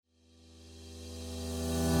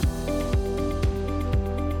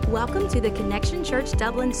Welcome to the Connection Church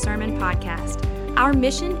Dublin Sermon Podcast. Our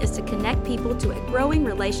mission is to connect people to a growing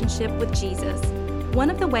relationship with Jesus. One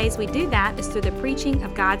of the ways we do that is through the preaching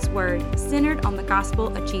of God's Word, centered on the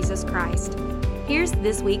gospel of Jesus Christ. Here's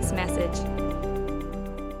this week's message. If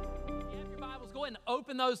you have your Bibles, go ahead and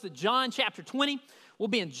open those to John chapter 20. We'll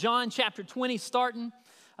be in John chapter 20, starting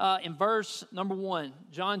in verse number 1,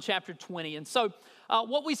 John chapter 20. And so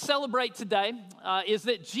what we celebrate today is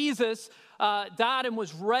that Jesus died and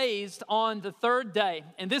was raised on the third day.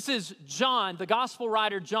 And this is John, the gospel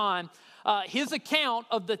writer John, his account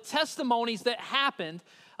of the testimonies that happened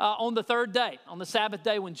on the third day, on the Sabbath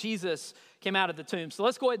day when Jesus came out of the tomb. So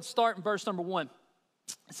let's go ahead and start in verse number 1.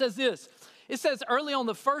 It says this. It says, early on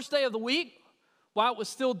the first day of the week, while it was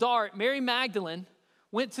still dark, Mary Magdalene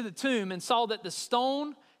went to the tomb and saw that the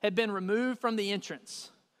stone had been removed from the entrance.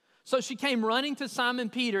 So she came running to Simon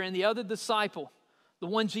Peter and the other disciple, the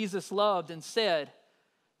one Jesus loved, and said,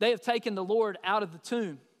 "They have taken the Lord out of the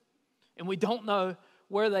tomb, and we don't know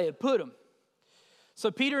where they have put him." So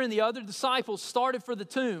Peter and the other disciples started for the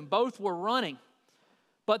tomb. Both were running,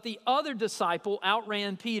 but the other disciple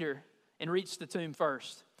outran Peter and reached the tomb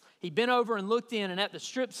first. He bent over and looked in, and at the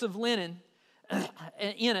strips of linen,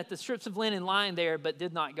 lying there, but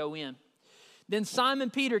did not go in. Then Simon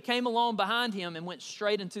Peter came along behind him and went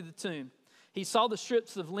straight into the tomb. He saw the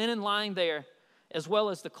strips of linen lying there, as well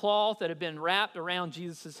as the cloth that had been wrapped around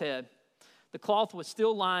Jesus' head. The cloth was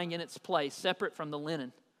still lying in its place, separate from the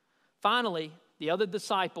linen. Finally, the other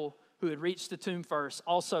disciple who had reached the tomb first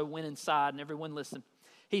also went inside, and everyone listened.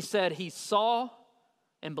 He said he saw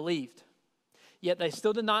and believed. Yet they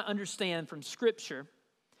still did not understand from Scripture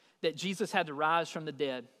that Jesus had to rise from the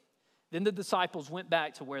dead. Then the disciples went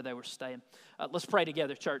back to where they were staying. Let's pray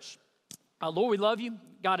together, church. Lord, we love you.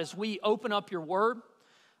 God, as we open up your word,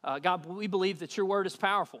 God, we believe that your word is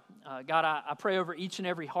powerful. God, I pray over each and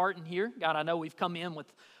every heart in here. God, I know we've come in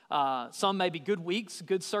with some maybe good weeks,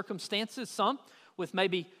 good circumstances, some with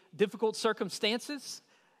maybe difficult circumstances.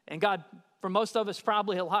 And God, for most of us,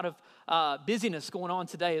 probably a lot of busyness going on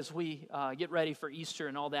today as we get ready for Easter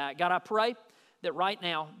and all that. God, I pray that right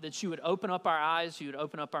now that you would open up our eyes, you would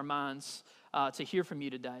open up our minds to hear from you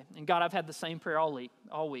today. And God, I've had the same prayer all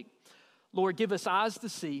week. Lord, give us eyes to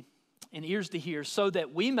see and ears to hear so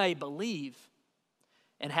that we may believe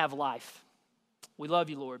and have life. We love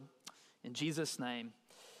you, Lord. In Jesus' name,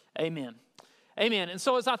 amen. Amen. And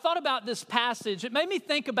so as I thought about this passage, it made me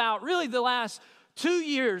think about really the last 2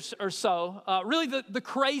 years or so, really the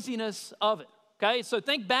craziness of it. Okay, so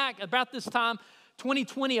think back about this time,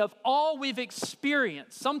 2020, of all we've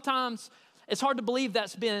experienced. Sometimes it's hard to believe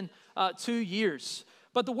that's been 2 years.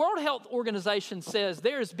 But the World Health Organization says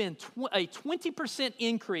there has been a 20%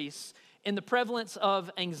 increase in the prevalence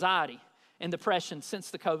of anxiety and depression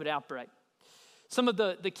since the COVID outbreak. Some of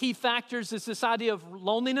the key factors is this idea of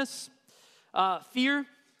loneliness, fear,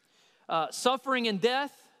 suffering and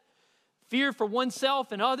death, fear for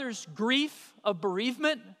oneself and others, grief of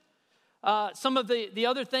bereavement. Some of the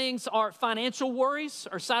other things are financial worries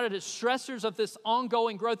are cited as stressors of this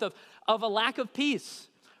ongoing growth of a lack of peace,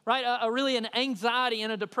 right? Really an anxiety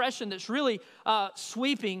and a depression that's really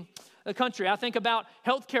sweeping the country. I think about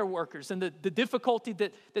healthcare workers and the difficulty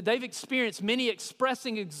that they've experienced, many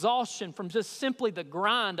expressing exhaustion from just simply the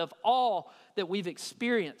grind of all that we've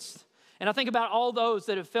experienced. And I think about all those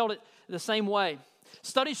that have felt it the same way.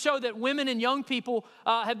 Studies show that women and young people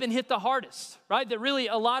have been hit the hardest, right? That really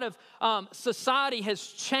a lot of society has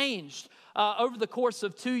changed over the course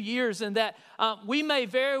of 2 years, and that we may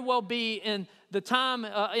very well be in the time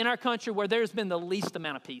in our country where there's been the least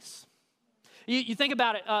amount of peace. You think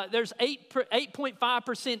about it, there's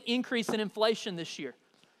 8.5% increase in inflation this year.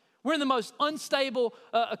 We're in the most unstable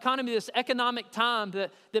economy, this economic time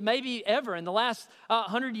that maybe ever in the last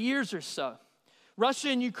 100 years or so. Russia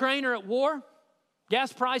and Ukraine are at war.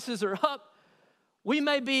 Gas prices are up. We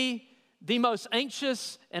may be the most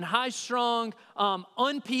anxious and high-strung,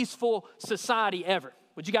 unpeaceful society ever.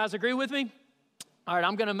 Would you guys agree with me? All right,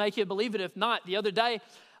 I'm going to make you believe it. If not, the other day,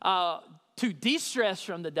 to de-stress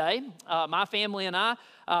from the day, my family and I,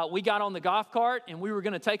 we got on the golf cart and we were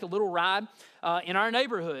going to take a little ride in our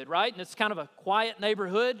neighborhood, right? And it's kind of a quiet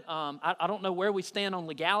neighborhood. I don't know where we stand on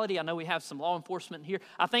legality. I know we have some law enforcement here.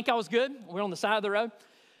 I think I was good. We're on the side of the road.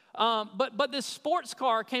 But this sports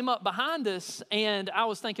car came up behind us, and I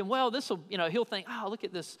was thinking, well, he'll think, oh, look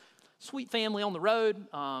at this sweet family on the road.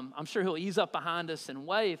 I'm sure he'll ease up behind us and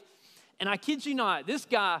wave. And I kid you not, this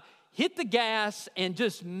guy hit the gas and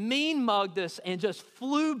just mean mugged us and just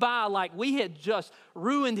flew by like we had just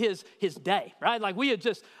ruined his day, right? Like we had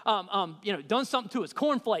just, done something to his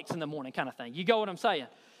cornflakes in the morning kind of thing. You go what I'm saying?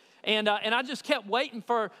 And I just kept waiting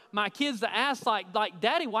for my kids to ask, like,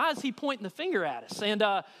 Daddy, why is he pointing the finger at us? And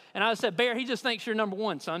I said, Bear, he just thinks you're number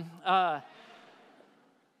one, son.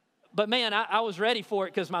 But man, I was ready for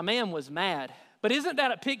it because my man was mad. But isn't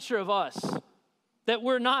that a picture of us? That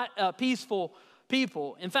we're not peaceful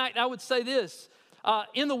people. In fact, I would say this.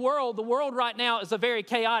 In the world right now is a very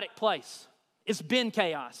chaotic place. It's been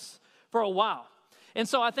chaos for a while. And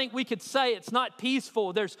so I think we could say it's not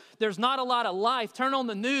peaceful. There's not a lot of life. Turn on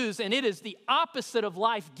the news, and it is the opposite of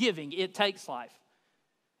life-giving. It takes life.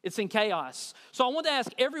 It's in chaos. So I want to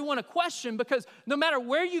ask everyone a question, because no matter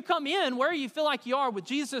where you come in, where you feel like you are with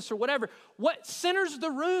Jesus or whatever, what centers the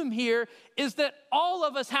room here is that all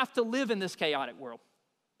of us have to live in this chaotic world.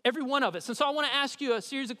 Every one of us. And so I want to ask you a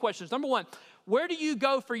series of questions. Number one, where do you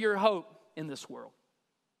go for your hope in this world?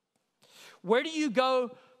 Where do you go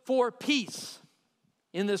for peace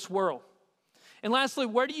in this world? And lastly,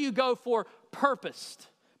 where do you go for purpose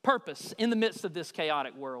in the midst of this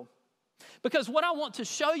chaotic world? Because what I want to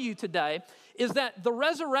show you today is that the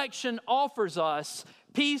resurrection offers us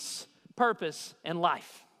peace, purpose, and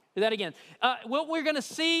life. Do that again. What we're going to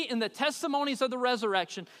see in the testimonies of the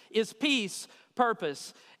resurrection is peace,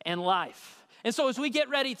 purpose, and life. And so as we get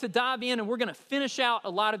ready to dive in, and we're going to finish out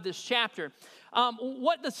a lot of this chapter,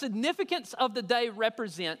 what the significance of the day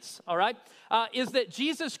represents, all right, is that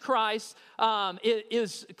Jesus Christ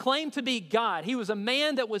is claimed to be God. He was a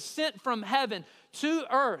man that was sent from heaven to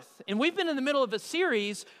earth. And we've been in the middle of a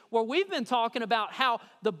series where we've been talking about how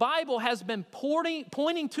the Bible has been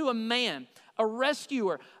pointing to a man, a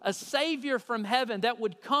rescuer, a savior from heaven that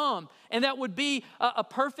would come and that would be a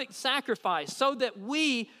perfect sacrifice so that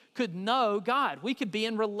we could know God. We could be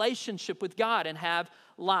in relationship with God and have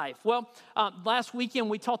life. Well, last weekend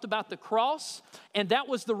we talked about the cross, and that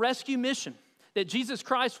was the rescue mission. That Jesus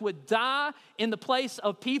Christ would die in the place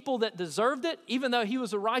of people that deserved it, even though he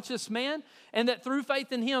was a righteous man, and that through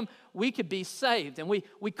faith in him, we could be saved. And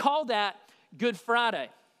we call that Good Friday.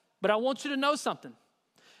 But I want you to know something.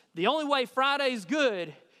 The only way Friday is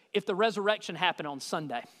good if the resurrection happened on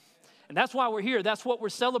Sunday. And that's why we're here. That's what we're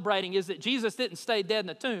celebrating, is that Jesus didn't stay dead in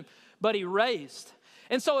the tomb, but he raised.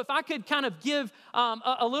 And so if I could kind of give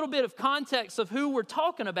a little bit of context of who we're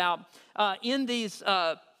talking about in this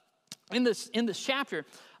chapter,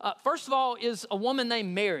 first of all is a woman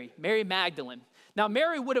named Mary Magdalene. Now,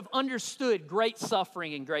 Mary would have understood great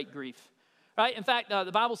suffering and great grief, right? In fact,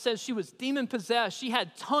 the Bible says she was demon-possessed. She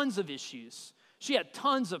had tons of issues. She had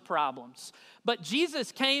tons of problems. But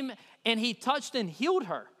Jesus came and he touched and healed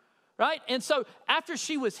her, right? And so after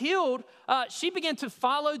she was healed, she began to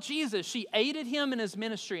follow Jesus. She aided him in his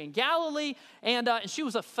ministry in Galilee, and she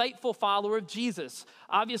was a faithful follower of Jesus.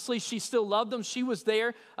 Obviously, she still loved him. She was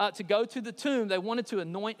there to go to the tomb. They wanted to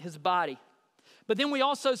anoint his body. But then we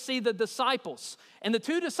also see the disciples. And the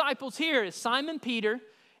two disciples here is Simon Peter,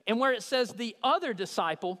 and where it says the other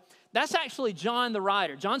disciple, that's actually John the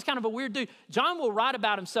writer. John's kind of a weird dude. John will write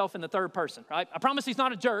about himself in the third person, right? I promise he's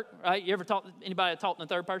not a jerk, right? You ever anybody talk in the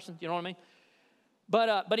third person? You know what I mean?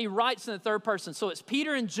 But he writes in the third person. So it's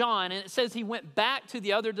Peter and John, and it says he went back to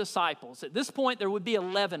the other disciples. At this point, there would be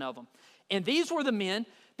 11 of them. And these were the men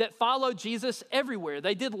that followed Jesus everywhere.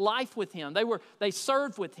 They did life with him. They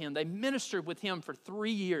served with him. They ministered with him for 3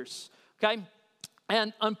 years, okay?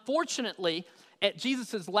 And unfortunately, at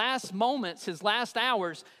Jesus' last moments, his last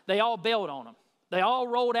hours, they all bailed on him. They all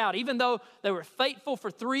rolled out. Even though they were faithful for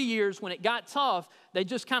 3 years, when it got tough, they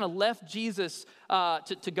just kind of left Jesus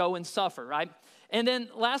to go and suffer, right? And then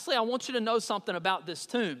lastly, I want you to know something about this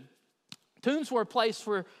tomb. Tombs were a place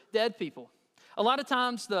for dead people. A lot of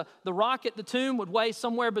times, the rock at the tomb would weigh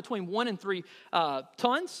somewhere between 1 and 3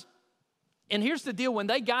 tons. And here's the deal. When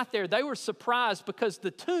they got there, they were surprised because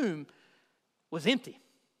the tomb was empty.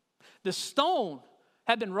 The stone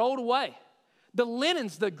had been rolled away. The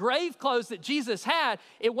linens, the grave clothes that Jesus had,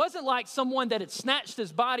 it wasn't like someone that had snatched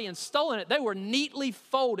his body and stolen it. They were neatly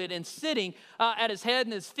folded and sitting at his head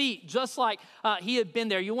and his feet, just like he had been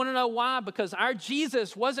there. You want to know why? Because our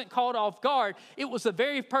Jesus wasn't caught off guard. It was the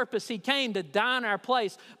very purpose he came to die in our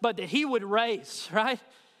place, but that he would raise, right?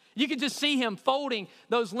 You could just see him folding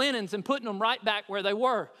those linens and putting them right back where they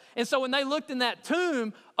were. And so when they looked in that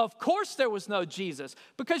tomb, of course there was no Jesus.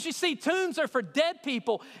 Because you see, tombs are for dead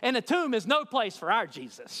people, and a tomb is no place for our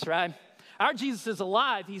Jesus, right? Our Jesus is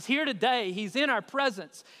alive. He's here today. He's in our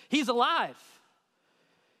presence. He's alive.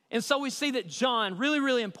 And so we see that John, really,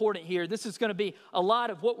 really important here. This is going to be a lot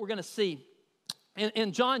of what we're going to see.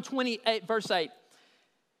 In John 28, verse 8,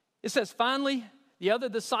 it says, finally, the other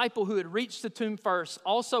disciple who had reached the tomb first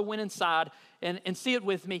also went inside, and see it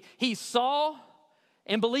with me. He saw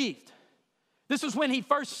and believed. This was when he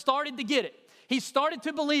first started to get it. He started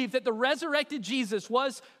to believe that the resurrected Jesus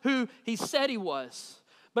was who he said he was.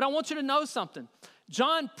 But I want you to know something.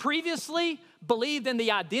 John previously believed in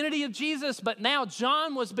the identity of Jesus, but now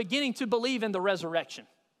John was beginning to believe in the resurrection.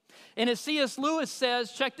 And as C.S. Lewis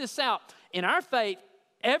says, check this out, in our faith,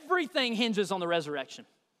 everything hinges on the resurrection.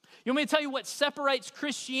 You want me to tell you what separates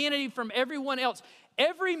Christianity from everyone else?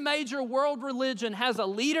 Every major world religion has a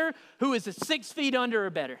leader who is 6 feet under or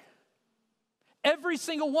better. Every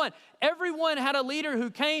single one. Everyone had a leader who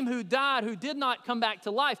came, who died, who did not come back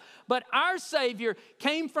to life. But our Savior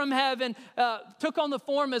came from heaven, took on the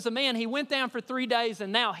form as a man. He went down for 3 days,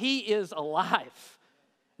 and now he is alive.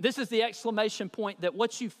 This is the exclamation point that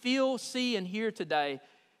what you feel, see, and hear today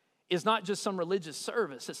is not just some religious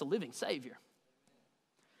service. It's a living Savior.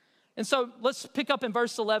 And so let's pick up in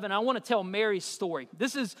verse 11. I want to tell Mary's story.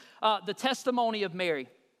 This is the testimony of Mary.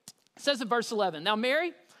 It says in verse 11, "Now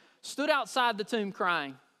Mary stood outside the tomb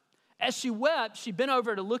crying. As she wept, she bent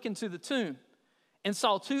over to look into the tomb and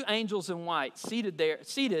saw 2 angels in white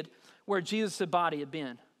seated where Jesus' body had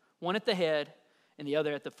been, one at the head and the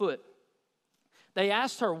other at the foot. They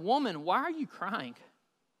asked her, 'Woman, why are you crying?'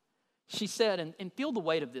 She said," and feel the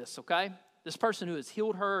weight of this, okay? This person who has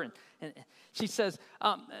healed her, and she says,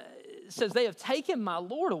 "They have taken my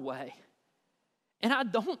Lord away, and I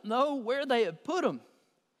don't know where they have put him."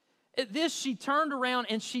 At this, she turned around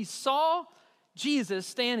and she saw Jesus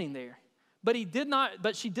standing there, but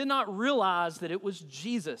she did not realize that it was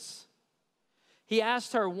Jesus. He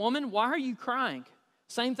asked her, "Woman, why are you crying?"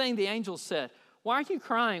 Same thing the angel said. "Why are you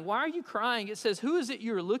crying? Why are you crying?" It says, "Who is it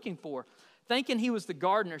you are looking for?" Thinking he was the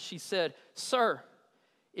gardener, she said, "Sir,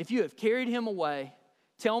 if you have carried him away,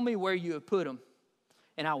 tell me where you have put him,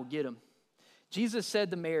 and I will get him." Jesus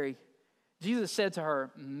said to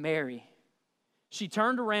her, "Mary." She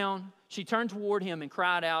turned toward him and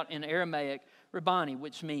cried out in Aramaic, "Rabboni,"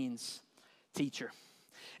 which means teacher.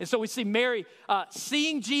 And so we see Mary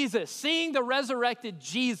seeing Jesus, seeing the resurrected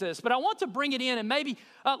Jesus. But I want to bring it in and maybe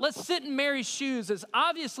let's sit in Mary's shoes, as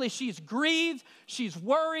obviously she's grieved, she's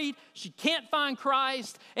worried, she can't find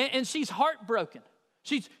Christ, and she's heartbroken.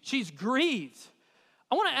 She's grieved.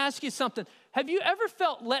 I want to ask you something. Have you ever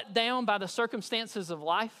felt let down by the circumstances of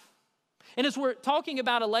life? And as we're talking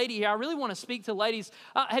about a lady here, I really want to speak to ladies.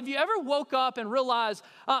 Have you ever woke up and realized,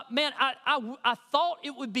 man, I thought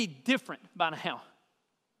it would be different by now.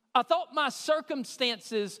 I thought my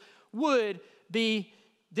circumstances would be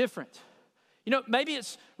different. You know, maybe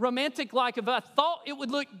it's romantic, like if I thought it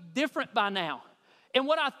would look different by now. And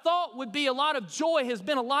what I thought would be a lot of joy has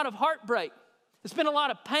been a lot of heartbreak. It's been a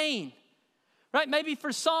lot of pain, right? Maybe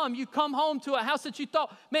for some, you come home to a house that you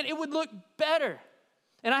thought, man, it would look better.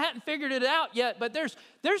 And I hadn't figured it out yet, but there's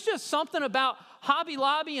just something about Hobby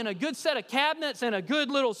Lobby and a good set of cabinets and a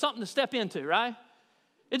good little something to step into, right?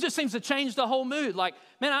 It just seems to change the whole mood. Like,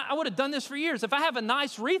 man, I would have done this for years. If I have a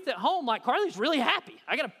nice wreath at home, like Carly's really happy.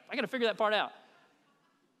 I gotta figure that part out.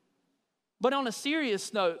 But on a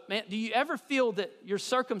serious note, man, do you ever feel that your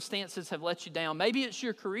circumstances have let you down? Maybe it's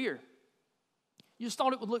your career. You just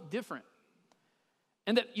thought it would look different.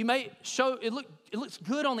 And that you may show, it looks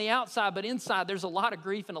good on the outside, but inside there's a lot of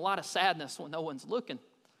grief and a lot of sadness when no one's looking.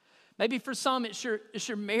 Maybe for some it's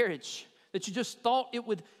your marriage, that you just thought it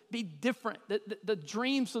would be different, that the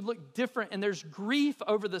dreams would look different, and there's grief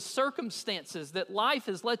over the circumstances, that life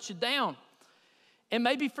has let you down. And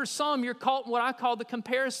maybe for some, you're caught in what I call the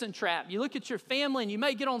comparison trap. You look at your family and you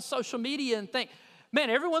may get on social media and think, man,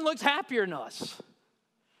 everyone looks happier than us.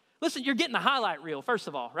 Listen, you're getting the highlight reel, first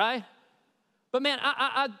of all, right? But man,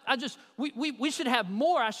 we should have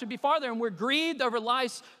more. I should be farther. And we're grieved over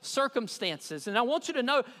life's circumstances. And I want you to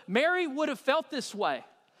know, Mary would have felt this way.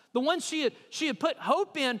 The one she had put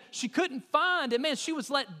hope in, she couldn't find. And man, she was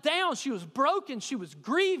let down. She was broken. She was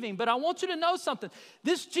grieving. But I want you to know something.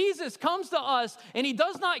 This Jesus comes to us, and he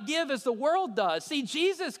does not give as the world does. See,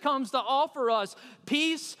 Jesus comes to offer us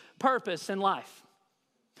peace, purpose, and life.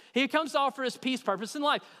 He comes to offer us peace, purpose, and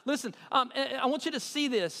life. Listen, I want you to see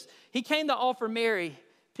this. He came to offer Mary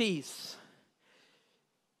peace.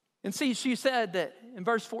 And see, she said that in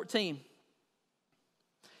verse 14,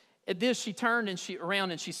 at this she turned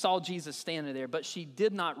around and she saw Jesus standing there, but she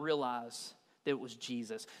did not realize that it was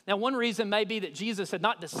Jesus. Now, one reason may be that Jesus had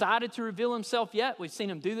not decided to reveal himself yet. We've seen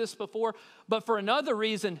him do this before. But for another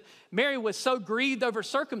reason, Mary was so grieved over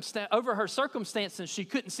her circumstances, she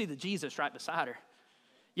couldn't see the Jesus right beside her.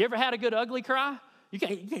 You ever had a good ugly cry? You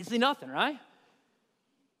can't see nothing, right?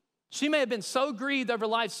 She may have been so grieved over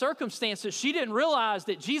life's circumstances, she didn't realize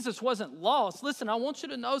that Jesus wasn't lost. Listen, I want you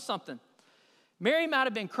to know something. Mary might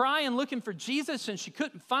have been crying, looking for Jesus, and she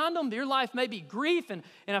couldn't find him. Your life may be grief, and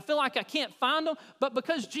I feel like I can't find him. But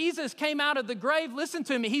because Jesus came out of the grave, listen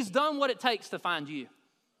to me, he's done what it takes to find you.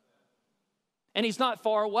 And he's not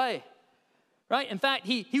far away, right? In fact,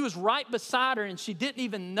 he was right beside her, and she didn't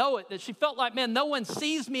even know it, that she felt like, man, no one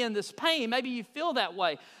sees me in this pain. Maybe you feel that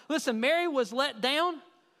way. Listen, Mary was let down,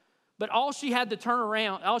 but all she had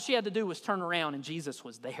to do was turn around, and Jesus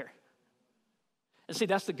was there. And see,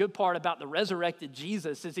 that's the good part about the resurrected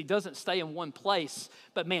Jesus is he doesn't stay in one place,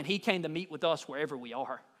 but man, he came to meet with us wherever we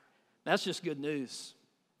are. That's just good news.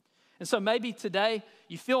 And so maybe today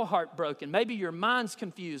you feel heartbroken. Maybe your mind's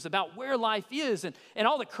confused about where life is and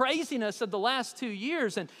all the craziness of the last 2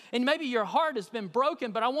 years. And maybe your heart has been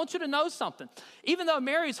broken, but I want you to know something. Even though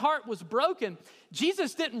Mary's heart was broken,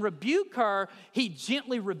 Jesus didn't rebuke her. He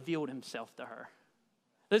gently revealed himself to her.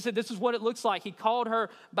 Listen, this is what it looks like. He called her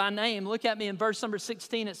by name. Look at me in verse number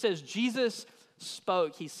 16. It says, Jesus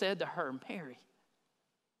spoke. He said to her, Mary.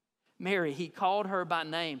 Mary, he called her by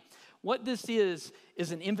name. What this is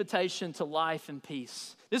an invitation to life and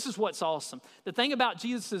peace. This is what's awesome. The thing about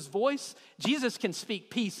Jesus' voice, Jesus can speak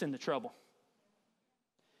peace in the trouble.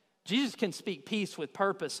 Jesus can speak peace with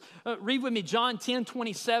purpose. Read with me John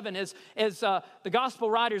 10:27 as the gospel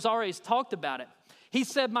writers already talked about it. He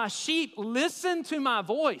said, my sheep listen to my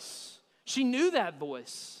voice. She knew that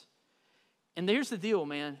voice. And here's the deal,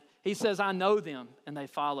 man. He says, I know them and they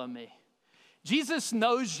follow me. Jesus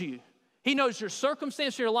knows you. He knows your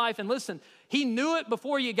circumstance of your life. And listen, he knew it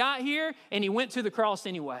before you got here and he went to the cross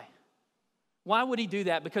anyway. Why would he do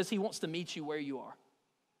that? Because he wants to meet you where you are.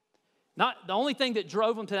 Not the only thing that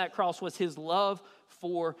drove him to that cross was his love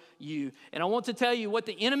for you. And I want to tell you what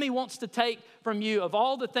the enemy wants to take from you. Of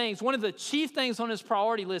all the things, one of the chief things on his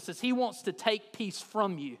priority list is he wants to take peace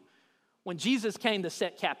from you. When Jesus came to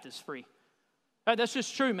set captives free. Right, that's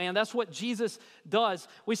just true, man. That's what Jesus does.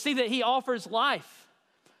 We see that he offers life.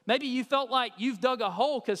 Maybe you felt like you've dug a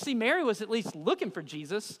hole because, see, Mary was at least looking for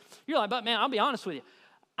Jesus. You're like, but man, I'll be honest with you.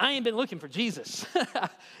 I ain't been looking for Jesus.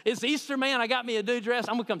 It's Easter, man. I got me a new dress.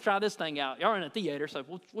 I'm going to come try this thing out. Y'all are in a theater, so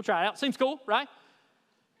we'll try it out. Seems cool, right?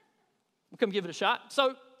 We'll come give it a shot.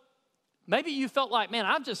 So maybe you felt like, man,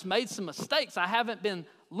 I've just made some mistakes. I haven't been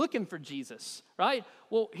looking for Jesus, right?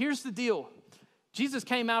 Well, here's the deal. Jesus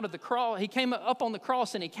came out of the cross. He came up on the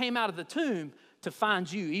cross and he came out of the tomb to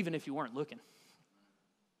find you, even if you weren't looking,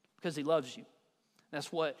 because he loves you.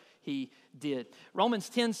 That's what he did. Romans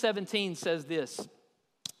 10:17 says this,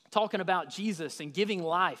 talking about Jesus and giving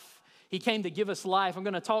life. He came to give us life. I'm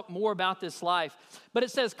going to talk more about this life. But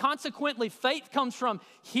it says, consequently, faith comes from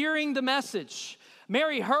hearing the message.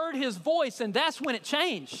 Mary heard his voice, and that's when it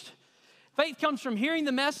changed. Faith comes from hearing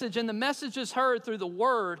the message, and the message is heard through the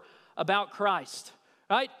word about Christ,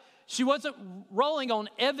 right? She wasn't rolling on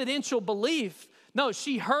evidential belief. No,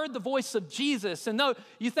 she heard the voice of Jesus. And no,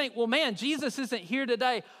 you think, well, man, Jesus isn't here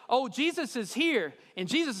today. Oh, Jesus is here, and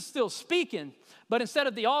Jesus is still speaking. But instead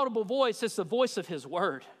of the audible voice, it's the voice of his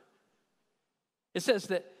word. It says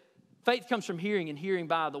that faith comes from hearing and hearing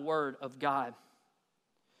by the word of God.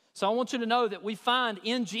 So I want you to know that we find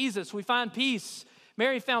in Jesus, we find peace.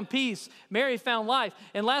 Mary found peace. Mary found life.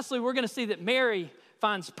 And lastly, we're going to see that Mary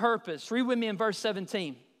finds purpose. Read with me in verse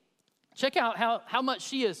 17. Check out how much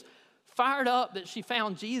she is fired up that she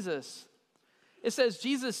found Jesus. It says,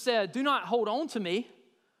 Jesus said, do not hold on to me,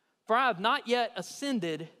 for I have not yet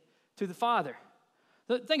ascended to the Father.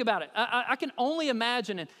 Think about it. I can only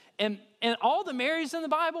imagine, and all the Marys in the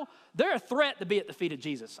Bible, they're a threat to be at the feet of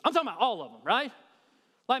Jesus. I'm talking about all of them, right?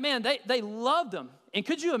 Like, man, they loved him. And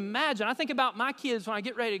could you imagine, I think about my kids when I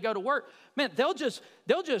get ready to go to work, man, they'll just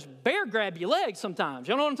bear grab your legs sometimes.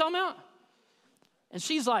 You know what I'm talking about? And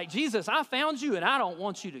she's like, Jesus, I found you and I don't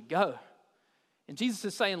want you to go. And Jesus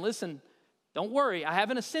is saying, listen, don't worry, I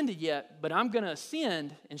haven't ascended yet, but I'm going to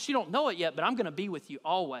ascend. And she don't know it yet, but I'm going to be with you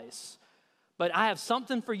always. But I have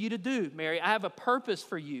something for you to do, Mary. I have a purpose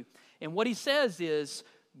for you. And what he says is,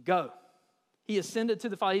 go. He ascended to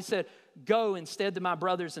the Father. He said, go instead to my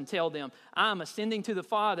brothers and tell them, I'm ascending to the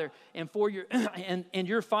Father and for your and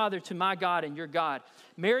your Father to my God and your God.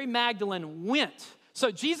 Mary Magdalene went.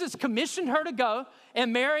 So Jesus commissioned her to go,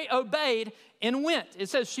 and Mary obeyed and went. It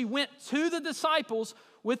says she went to the disciples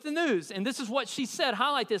with the news. And this is what she said.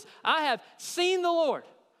 Highlight this. I have seen the Lord.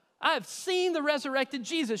 I have seen the resurrected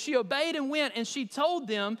Jesus. She obeyed and went, and she told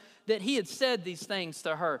them that he had said these things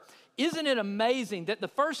to her. Isn't it amazing that the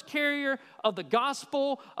first carrier of the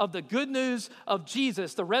gospel, of the good news of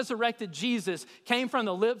Jesus, the resurrected Jesus, came from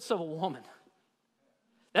the lips of a woman?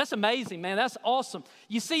 That's amazing, man. That's awesome.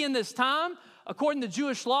 You see, in this time according to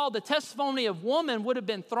Jewish law, the testimony of woman would have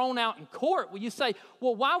been thrown out in court. Well, you say,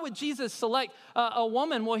 well, why would Jesus select a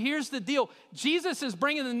woman? Well, here's the deal. Jesus is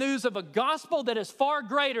bringing the news of a gospel that is far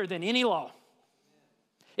greater than any law.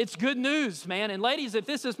 It's good news, man. And ladies, if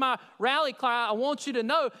this is my rally cry, I want you to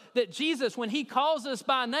know that Jesus, when he calls us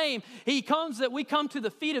by name, we come to the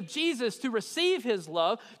feet of Jesus to receive his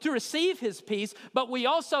love, to receive his peace, but we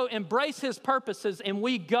also embrace his purposes and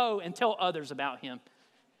we go and tell others about him.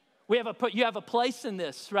 You have a place in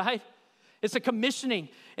this, right? It's a commissioning.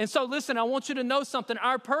 And so listen, I want you to know something.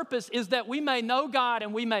 Our purpose is that we may know God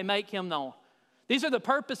and we may make him known. These are the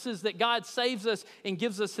purposes that God saves us and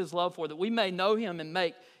gives us his love for, that we may know him and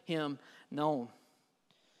make him known.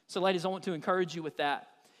 So ladies, I want to encourage you with that.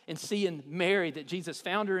 And seeing Mary, that Jesus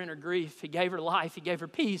found her in her grief. He gave her life, he gave her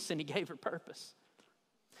peace, and he gave her purpose.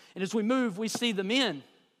 And as we move, we see the men,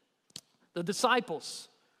 the disciples.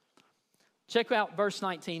 Check out verse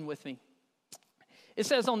 19 with me. It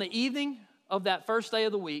says, on the evening of that first day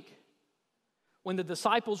of the week, when the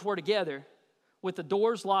disciples were together, with the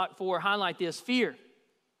doors locked for, highlight this, fear.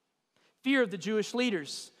 Fear of the Jewish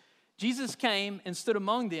leaders. Jesus came and stood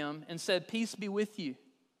among them and said, peace be with you.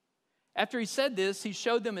 After he said this, he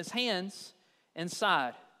showed them his hands and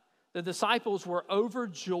side. The disciples were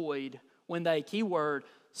overjoyed when they, keyword,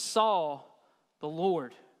 saw the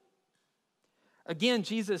Lord. Again,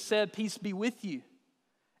 Jesus said, peace be with you.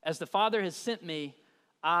 As the Father has sent me,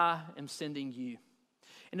 I am sending you.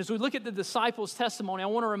 And as we look at the disciples' testimony, I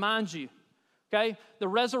want to remind you, okay, the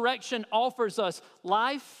resurrection offers us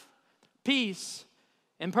life, peace,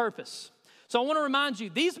 and purpose. So I want to remind you,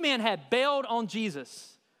 these men had bailed on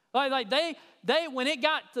Jesus. Like they when it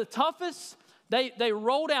got the toughest, they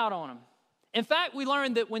rolled out on him. In fact, we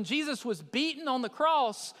learned that when Jesus was beaten on the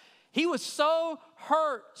cross, he was so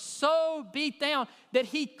hurt, so beat down, that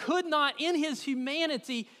he could not, in his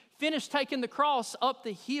humanity, finish taking the cross up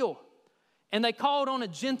the hill. And they called on a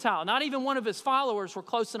Gentile. Not even one of his followers were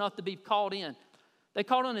close enough to be called in. They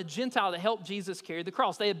called on a Gentile to help Jesus carry the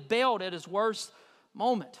cross. They had bailed at his worst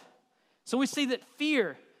moment. So we see that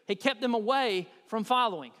fear had kept them away from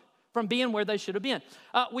following, from being where they should have been.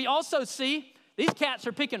 We also see these cats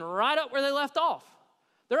are picking right up where they left off.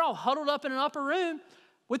 They're all huddled up in an upper room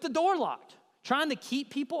with the door locked, trying to keep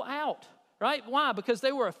people out, right? Why? Because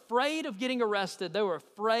they were afraid of getting arrested. They were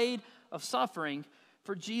afraid of suffering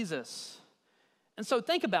for Jesus. And so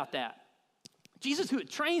think about that. Jesus, who had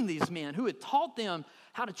trained these men, who had taught them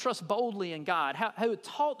how to trust boldly in God, who had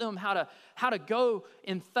taught them how to go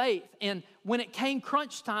in faith. And when it came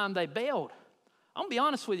crunch time, they bailed. I'm going to be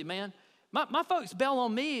honest with you, man. My folks bail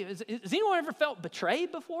on me. Has anyone ever felt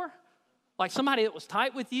betrayed before? Like somebody that was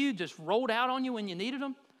tight with you just rolled out on you when you needed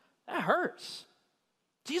them? That hurts.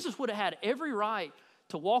 Jesus would have had every right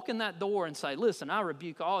to walk in that door and say, listen, I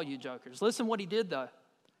rebuke all you jokers. Listen what he did, though.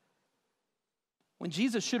 When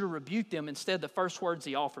Jesus should have rebuked them, instead the first words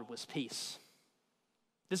he offered was peace.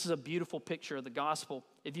 This is a beautiful picture of the gospel.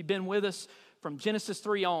 If you've been with us from Genesis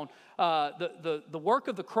 3 on, the work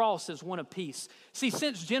of the cross is one of peace. See,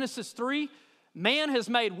 since Genesis 3, man has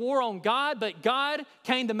made war on God, but God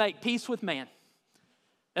came to make peace with man.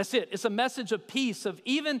 That's it. It's a message of peace, of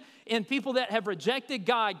even in people that have rejected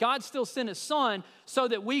God, God still sent his son so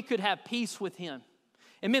that we could have peace with him.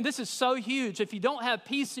 And man, this is so huge. If you don't have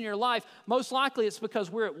peace in your life, most likely it's because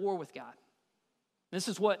we're at war with God. This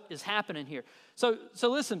is what is happening here. So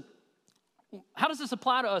listen, how does this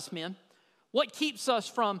apply to us, men? What keeps us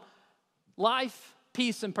from life,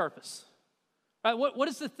 peace, and purpose? Right? What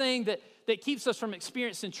is the thing that keeps us from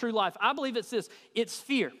experiencing true life? I believe it's this. It's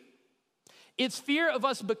fear. It's fear of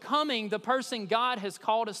us becoming the person God has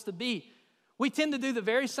called us to be. We tend to do the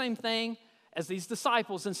very same thing as these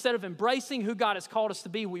disciples. Instead of embracing who God has called us to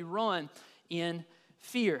be, we run in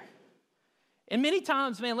fear. And many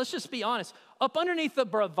times, man, let's just be honest, up underneath the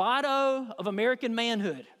bravado of American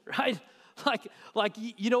manhood, right? Like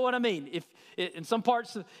you know what I mean? If in some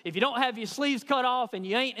parts, if you don't have your sleeves cut off and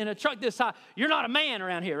you ain't in a truck this high, you're not a man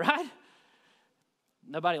around here, right?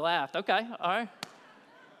 Nobody laughed. Okay, all right.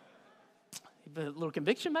 A little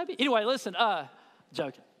conviction maybe? Anyway, listen,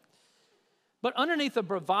 joking. But underneath the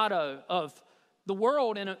bravado of the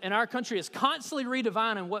world in our country is constantly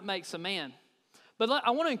redefining what makes a man. But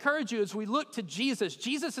I want to encourage you as we look to Jesus.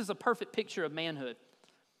 Jesus is a perfect picture of manhood,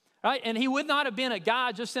 right? And he would not have been a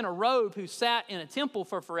guy just in a robe who sat in a temple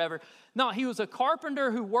for forever. No, he was a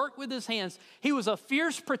carpenter who worked with his hands. He was a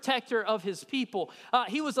fierce protector of his people.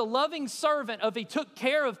 He was a loving servant he took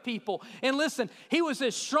care of people. And listen, he was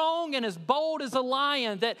as strong and as bold as a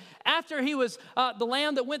lion that after he was the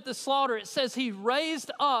lamb that went to slaughter, it says he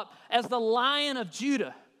raised up as the Lion of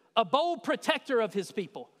Judah, a bold protector of his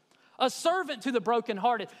people. a servant to the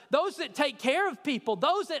brokenhearted, those that take care of people,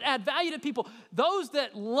 those that add value to people, those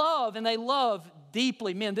that love, and they love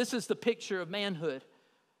deeply. Men, this is the picture of manhood.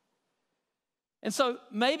 And so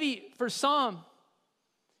maybe for some,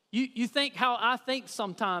 you think how I think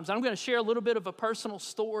sometimes. I'm going to share a little bit of a personal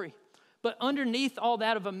story. But underneath all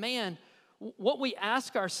that of a man, what we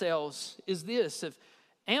ask ourselves is this: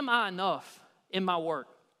 am I enough in my work?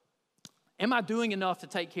 Am I doing enough to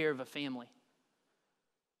take care of a family?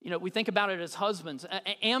 You know, we think about it as husbands.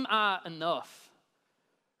 Am I enough?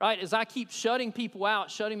 Right? As I keep shutting people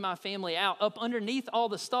out, shutting my family out, up underneath all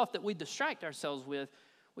the stuff that we distract ourselves with,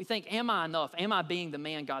 we think, am I enough? Am I being the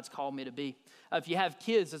man God's called me to be? If you have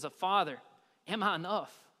kids as a father, am I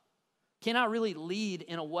enough? Can I really lead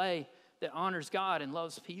in a way that honors God and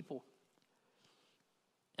loves people?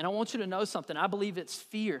 And I want you to know something. I believe it's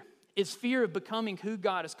fear. It's fear of becoming who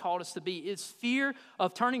God has called us to be. It's fear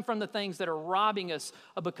of turning from the things that are robbing us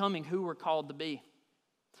of becoming who we're called to be.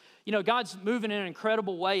 You know, God's moving in an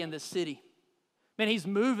incredible way in this city. Man, He's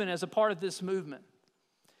moving as a part of this movement.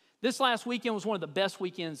 This last weekend was one of the best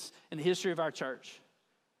weekends in the history of our church.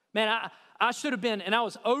 Man, I should have been, and I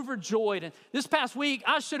was overjoyed. And this past week,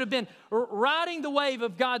 I should have been riding the wave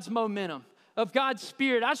of God's momentum, of God's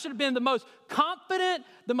Spirit. I should have been the most confident,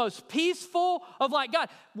 the most peaceful of like, God,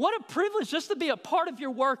 what a privilege just to be a part of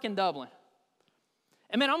your work in Dublin.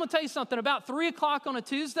 And man, I'm going to tell you something. About 3 o'clock on a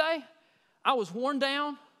Tuesday, I was worn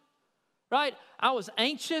down, right? I was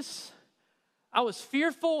anxious. I was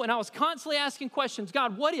fearful, and I was constantly asking questions.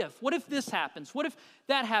 God, what if? What if this happens? What if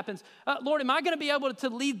that happens? Lord, am I going to be able to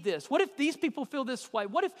lead this? What if these people feel this way?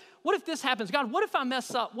 What if this happens? God, what if I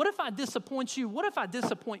mess up? What if I disappoint you? What if I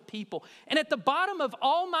disappoint people? And at the bottom of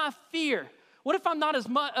all my fear, what if I'm not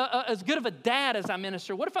as good of a dad as I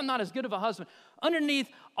minister? What if I'm not as good of a husband? Underneath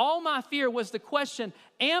all my fear was the question,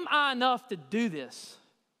 am I enough to do this?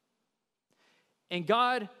 And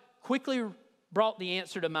God quickly brought the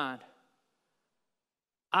answer to mind.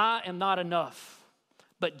 I am not enough,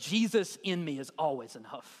 but Jesus in me is always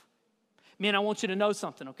enough. Man, I want you to know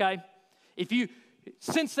something, okay? If you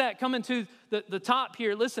sense that coming to the top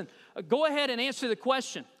here, listen, go ahead and answer the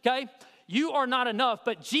question, okay? You are not enough,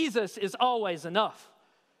 but Jesus is always enough,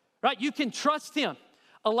 right? You can trust Him.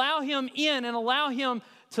 Allow Him in and allow Him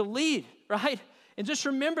to lead, right? And just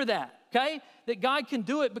remember that, okay? That God can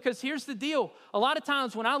do it, because here's the deal. A lot of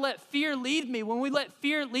times when I let fear lead me, when we let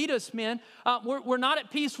fear lead us, men, we're not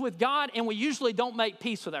at peace with God, and we usually don't make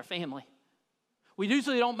peace with our family. We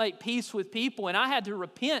usually don't make peace with people, and I had to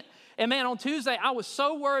repent. And man, on Tuesday, I was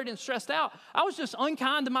so worried and stressed out. I was just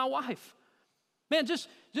unkind to my wife. Man, just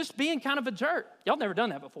being kind of a jerk. Y'all never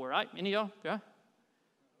done that before, right? Any of y'all? Yeah?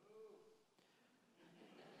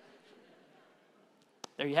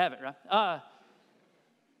 There you have it, right?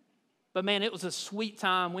 But man, it was a sweet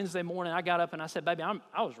time. Wednesday morning, I got up and I said, baby,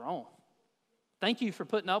 I was wrong. Thank you for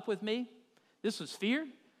putting up with me. This was fear.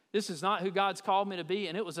 This is not who God's called me to be.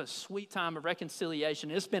 And it was a sweet time of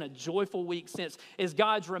reconciliation. It's been a joyful week since, as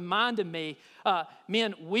God's reminded me,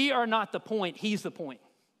 men, we are not the point. He's the point.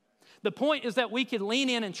 The point is that we could lean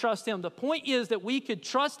in and trust Him. The point is that we could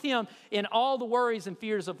trust Him in all the worries and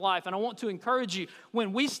fears of life. And I want to encourage you,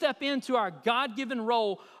 when we step into our God-given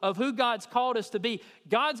role of who God's called us to be,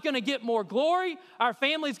 God's going to get more glory, our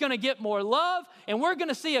family's going to get more love, and we're going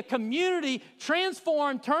to see a community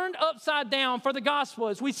transformed, turned upside down for the gospel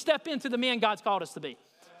as we step into the men God's called us to be.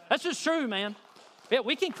 That's just true, man. Yeah,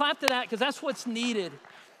 we can clap to that because that's what's needed.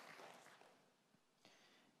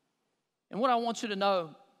 And what I want you to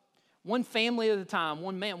know, one family at a time,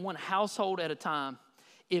 one man, one household at a time.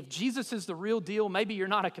 If Jesus is the real deal, maybe you're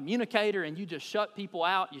not a communicator and you just shut people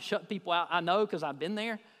out. You shut people out. I know because I've been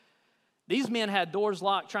there. These men had doors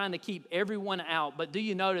locked trying to keep everyone out. But do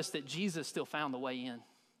you notice that Jesus still found the way in?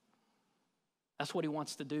 That's what He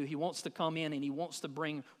wants to do. He wants to come in and He wants to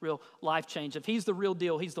bring real life change. If He's the real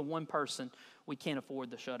deal, He's the one person we can't afford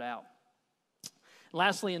to shut out.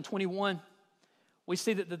 Lastly, in 21, we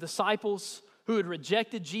see that the disciples who had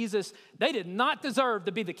rejected Jesus, they did not deserve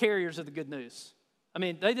to be the carriers of the good news. I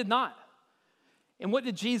mean, they did not. And what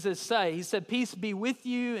did Jesus say? He said, peace be with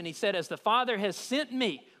you. And He said, as the Father has sent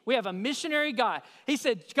me, we have a missionary guy. He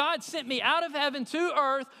said, God sent me out of heaven to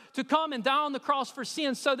earth to come and die on the cross for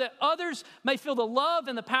sin so that others may feel the love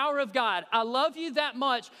and the power of God. I love you that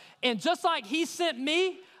much. And just like He sent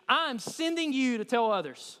me, I'm sending you to tell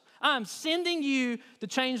others. I'm sending you to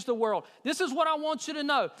change the world. This is what I want you to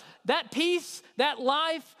know. That peace, that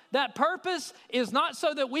life, that purpose is not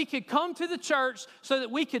so that we could come to the church, so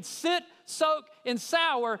that we could sit, soak, and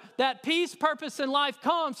sour. That peace, purpose, and life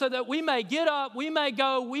comes so that we may get up, we may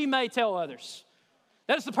go, we may tell others.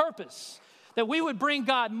 That is the purpose. that we would bring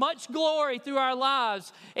God much glory through our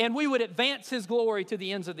lives, and we would advance his glory to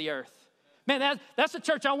the ends of the earth. Man, that's the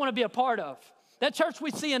church I want to be a part of. That church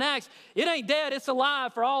we see in Acts, it ain't dead, it's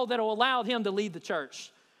alive for all that will allow him to lead the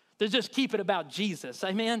church. To just keep it about Jesus.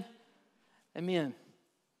 Amen? Amen.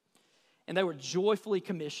 And they were joyfully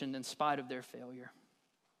commissioned in spite of their failure.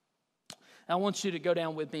 I want you to go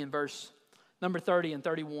down with me in verse number 30 and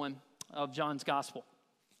 31 of John's gospel.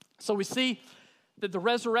 So we see that the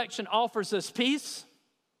resurrection offers us peace.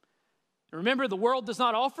 Remember, the world does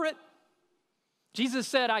not offer it. Jesus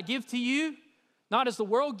said, I give to you, not as the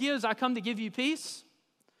world gives, I come to give you peace.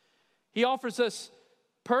 He offers us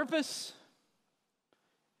purpose.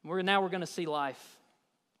 Now we're going to see life.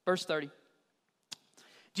 Verse 30.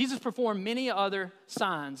 Jesus performed many other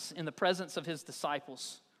signs in the presence of his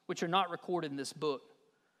disciples, which are not recorded in this book.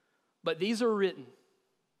 But these are written.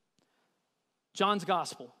 John's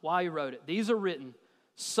gospel, why he wrote it. These are written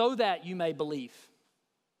so that you may believe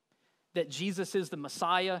that Jesus is the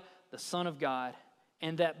Messiah, the Son of God,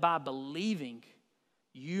 and that by believing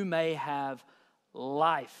you may have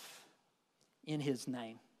life in his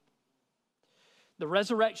name. The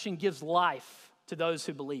resurrection gives life to those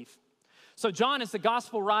who believe. So John is the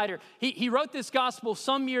gospel writer. He wrote this gospel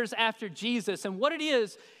some years after Jesus, and what it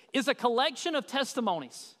is a collection of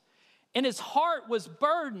testimonies. And his heart was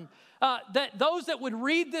burdened that those that would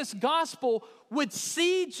read this gospel would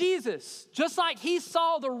see Jesus, just like he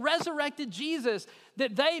saw the resurrected Jesus,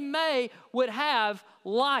 that they would have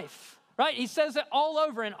life. Right? He says it all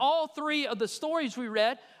over in all three of the stories we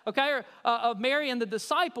read, okay, of Mary and the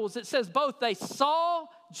disciples. It says both they saw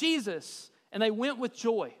Jesus and they went with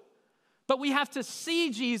joy. But we have to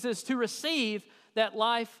see Jesus to receive that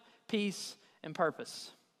life, peace, and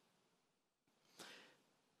purpose.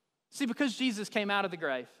 See, because Jesus came out of the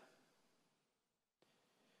grave,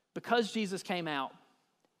 because Jesus came out,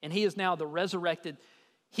 and he is now the resurrected,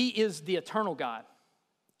 he is the eternal God.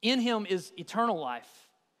 In him is eternal life.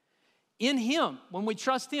 In him, when we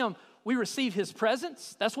trust him, we receive his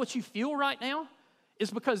presence. That's what you feel right now,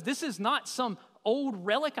 is because this is not some old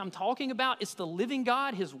relic I'm talking about. It's the living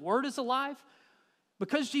God. His word is alive.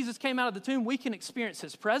 Because Jesus came out of the tomb, we can experience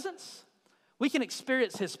his presence. We can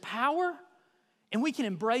experience his power. And we can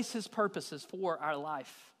embrace his purposes for our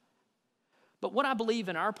life. But what I believe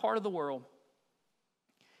in our part of the world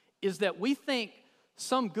is that we think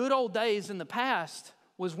some good old days in the past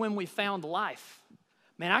was when we found life.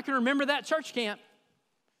 Man, I can remember that church camp.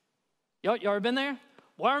 Y'all ever been there?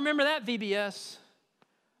 Well, I remember that VBS.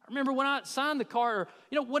 I remember when I signed the card,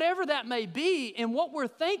 or, whatever that may be. And what we're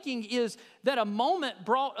thinking is that a moment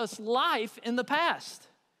brought us life in the past.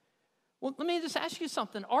 Well, let me just ask you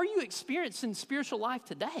something. Are you experiencing spiritual life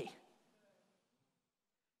today?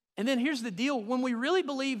 And then here's the deal. When we really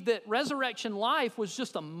believe that resurrection life was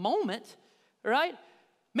just a moment, right?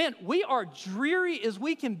 Man, we are dreary as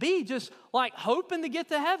we can be, just like hoping to get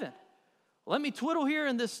to heaven. Let me twiddle here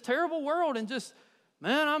in this terrible world and just,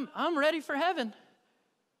 man, I'm ready for heaven.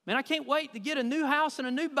 Man, I can't wait to get a new house and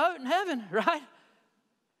a new boat in heaven, right?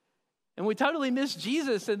 And we totally miss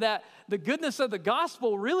Jesus, and that the goodness of the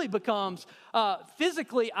gospel really becomes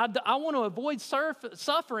physically, I want to avoid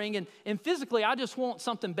suffering, and physically, I just want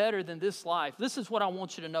something better than this life. This is what I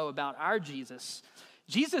want you to know about our Jesus.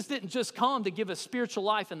 Jesus didn't just come to give us spiritual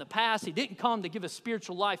life in the past. He didn't come to give us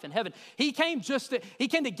spiritual life in heaven. He came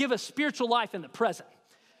to give us spiritual life in the present.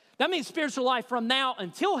 That means spiritual life from now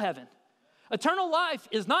until heaven. Eternal life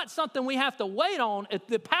is not something we have to wait on.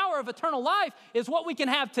 The power of eternal life is what we can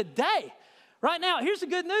have today. Right now, here's the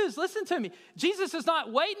good news. Listen to me. Jesus is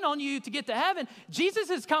not waiting on you to get to heaven. Jesus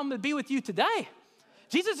has come to be with you today.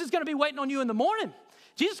 Jesus is going to be waiting on you in the morning.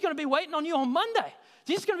 Jesus is going to be waiting on you on Monday.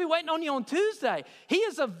 Jesus is going to be waiting on you on Tuesday. He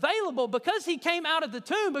is available because he came out of the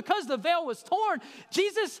tomb, because the veil was torn.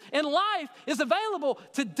 Jesus in life is available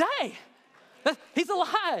today. He's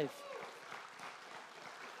alive.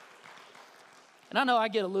 And I know I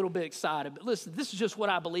get a little bit excited, but listen, this is just what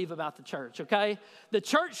I believe about the church, okay? The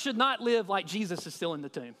church should not live like Jesus is still in the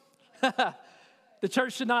tomb. The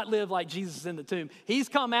church should not live like Jesus is in the tomb. He's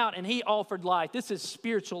come out and he offered life. This is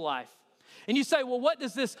spiritual life. And you say, well, what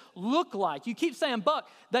does this look like? You keep saying, Buck,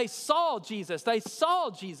 they saw Jesus. They saw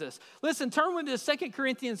Jesus. Listen, turn with me to 2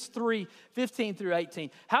 Corinthians 3, 15 through 18.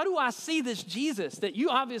 How do I see this Jesus that you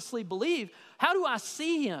obviously believe? How do I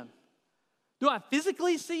see him? Do I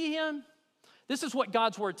physically see him? This is what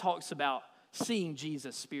God's word talks about, seeing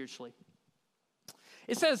Jesus spiritually.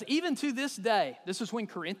 It says, even to this day, this is when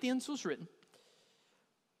Corinthians was written,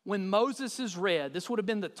 when Moses is read, this would have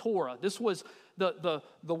been the Torah. This was the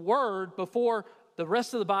word before the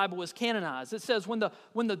rest of the Bible was canonized. It says, when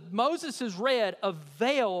Moses is read, a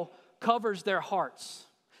veil covers their hearts.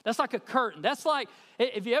 That's like a curtain. That's like,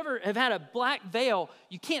 if you ever have had a black veil,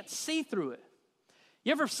 you can't see through it.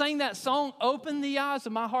 You ever sang that song, Open the Eyes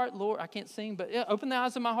of My Heart, Lord? I can't sing, but yeah, open the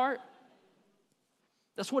eyes of my heart.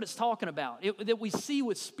 That's what it's talking about, that we see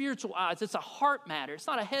with spiritual eyes. It's a heart matter. It's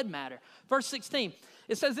not a head matter. Verse 16,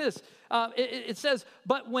 it says this. It says,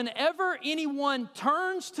 but whenever anyone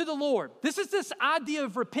turns to the Lord, this is this idea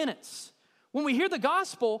of repentance. When we hear the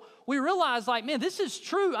gospel, we realize like, man, this is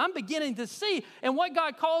true. I'm beginning to see. And what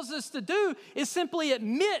God calls us to do is simply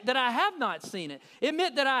admit that I have not seen it.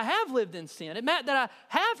 Admit that I have lived in sin. Admit that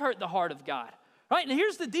I have hurt the heart of God. Right? And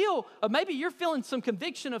here's the deal. Maybe you're feeling some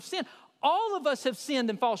conviction of sin. All of us have sinned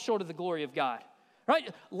and fall short of the glory of God.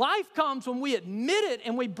 Right? Life comes when we admit it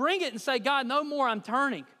and we bring it and say, God, no more, I'm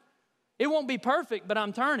turning. It won't be perfect, but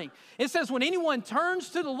I'm turning. It says when anyone turns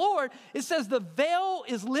to the Lord, it says the veil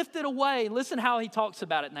is lifted away. Listen how he talks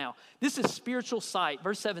about it now. This is spiritual sight.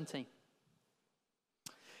 Verse 17.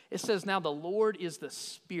 It says, now the Lord is the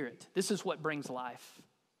Spirit. This is what brings life.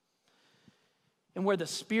 And where the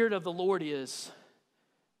Spirit of the Lord is,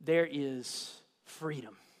 there is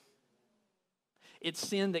freedom. It's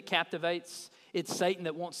sin that captivates. It's Satan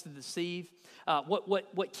that wants to deceive.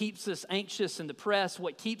 What keeps us anxious and depressed,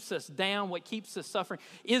 what keeps us down, what keeps us suffering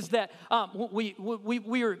is that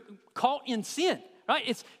we are caught in sin, right?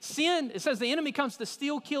 It's sin. It says the enemy comes to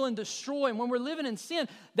steal, kill, and destroy. And when we're living in sin,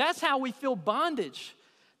 that's how we feel bondage.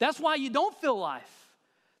 That's why you don't feel life.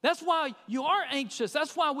 That's why you are anxious.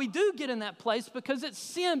 That's why we do get in that place, because it's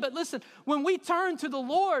sin. But listen, when we turn to the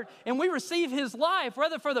Lord and we receive His life,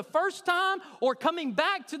 whether for the first time or coming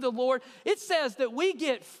back to the Lord, it says that we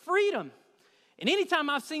get freedom. And anytime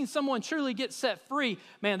I've seen someone truly get set free,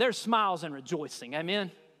 man, there's smiles and rejoicing. Amen?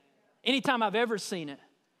 Anytime I've ever seen it.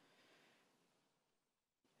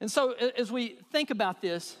 And so as we think about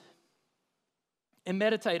this and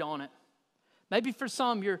meditate on it, maybe for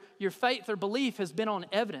some, your faith or belief has been on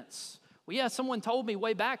evidence. Well, yeah, someone told me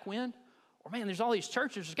way back when. Or, man, there's all these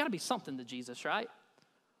churches. There's got to be something to Jesus, right?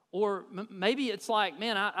 Or maybe it's like,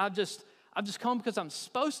 man, I've just come because I'm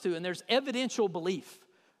supposed to, and there's evidential belief,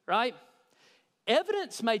 right?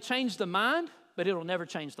 Evidence may change the mind, but it'll never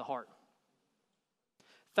change the heart.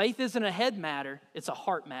 Faith isn't a head matter, it's a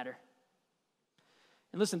heart matter.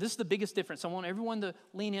 And listen, this is the biggest difference. I want everyone to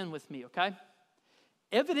lean in with me, okay?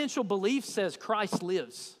 Evidential belief says Christ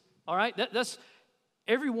lives, all right? That's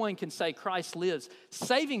everyone can say Christ lives.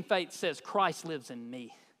 Saving faith says Christ lives in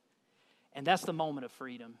me. And that's the moment of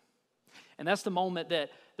freedom. And that's the moment that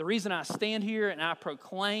the reason I stand here and I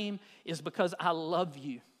proclaim is because I love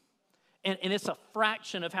you. And it's a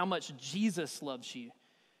fraction of how much Jesus loves you.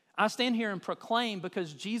 I stand here and proclaim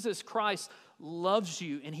because Jesus Christ loves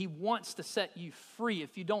you and He wants to set you free.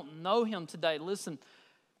 If you don't know Him today, listen,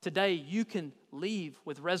 today you can leave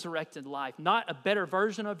with resurrected life. Not a better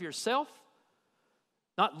version of yourself,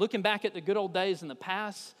 not looking back at the good old days in the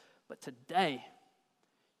past, but today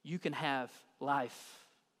you can have life.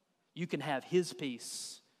 You can have His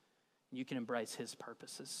peace. You can embrace His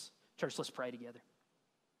purposes. Church, let's pray together.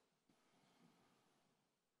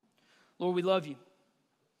 Lord, we love you.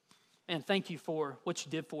 And thank you for what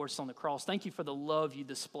you did for us on the cross. Thank you for the love you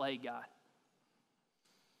display, God.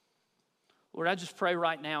 Lord, I just pray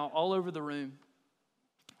right now all over the room.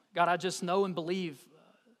 God, I just know and believe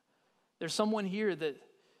there's someone here that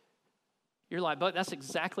you're like, but that's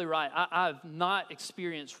exactly right. I've not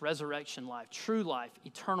experienced resurrection life, true life,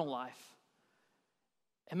 eternal life.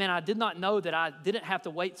 And man, I did not know that I didn't have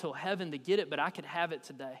to wait till heaven to get it, but I could have it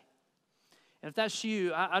today. And if that's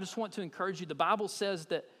you, I just want to encourage you. The Bible says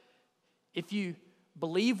that if you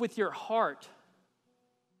believe with your heart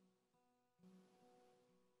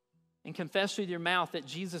and confess with your mouth that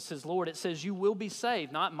Jesus is Lord, it says you will be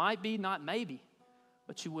saved. Not might be, not maybe,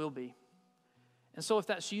 but you will be. And so if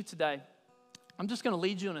that's you today, I'm just going to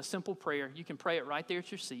lead you in a simple prayer. You can pray it right there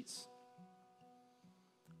at your seats.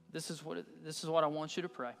 This is what I want you to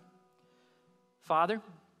pray. Father,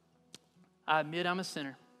 I admit I'm a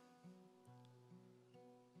sinner.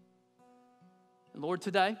 And Lord,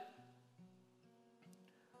 today,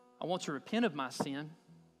 I want to repent of my sin.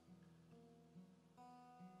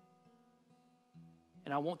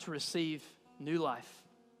 And I want to receive new life.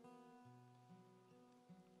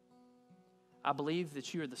 I believe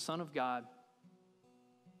that you are the Son of God,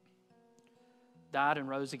 died and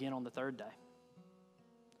rose again on the third day.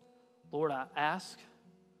 Lord, I ask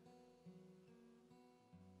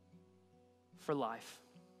for life.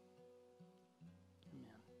 Amen.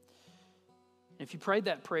 If you prayed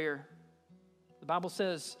that prayer, the Bible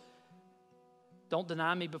says, don't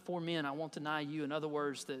deny me before men, I won't deny you. In other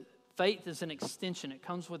words, that faith is an extension. It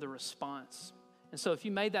comes with a response. And so if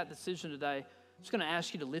you made that decision today, I'm just going to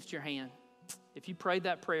ask you to lift your hand. If you prayed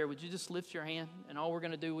that prayer, would you just lift your hand? And all we're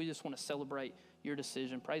going to do, we just want to celebrate your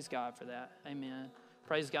decision. Praise God for that. Amen.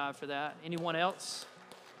 Praise God for that. Anyone else?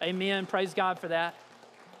 Amen. Praise God for that.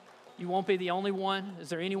 You won't be the only one. Is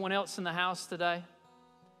there anyone else in the house today?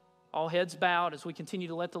 All heads bowed as we continue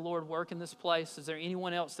to let the Lord work in this place. Is there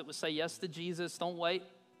anyone else that would say yes to Jesus? Don't wait.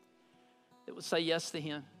 That would say yes to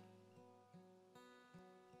him.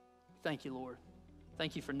 Thank you, Lord.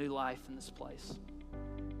 Thank you for new life in this place.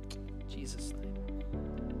 In Jesus' name.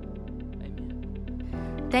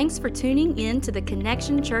 Amen. Thanks for tuning in to the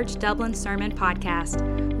Connection Church Dublin Sermon Podcast.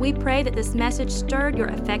 We pray that this message stirred your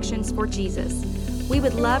affections for Jesus. We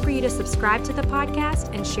would love for you to subscribe to the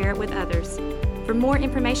podcast and share it with others. For more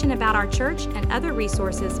information about our church and other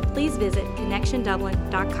resources, please visit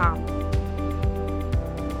connectiondublin.com.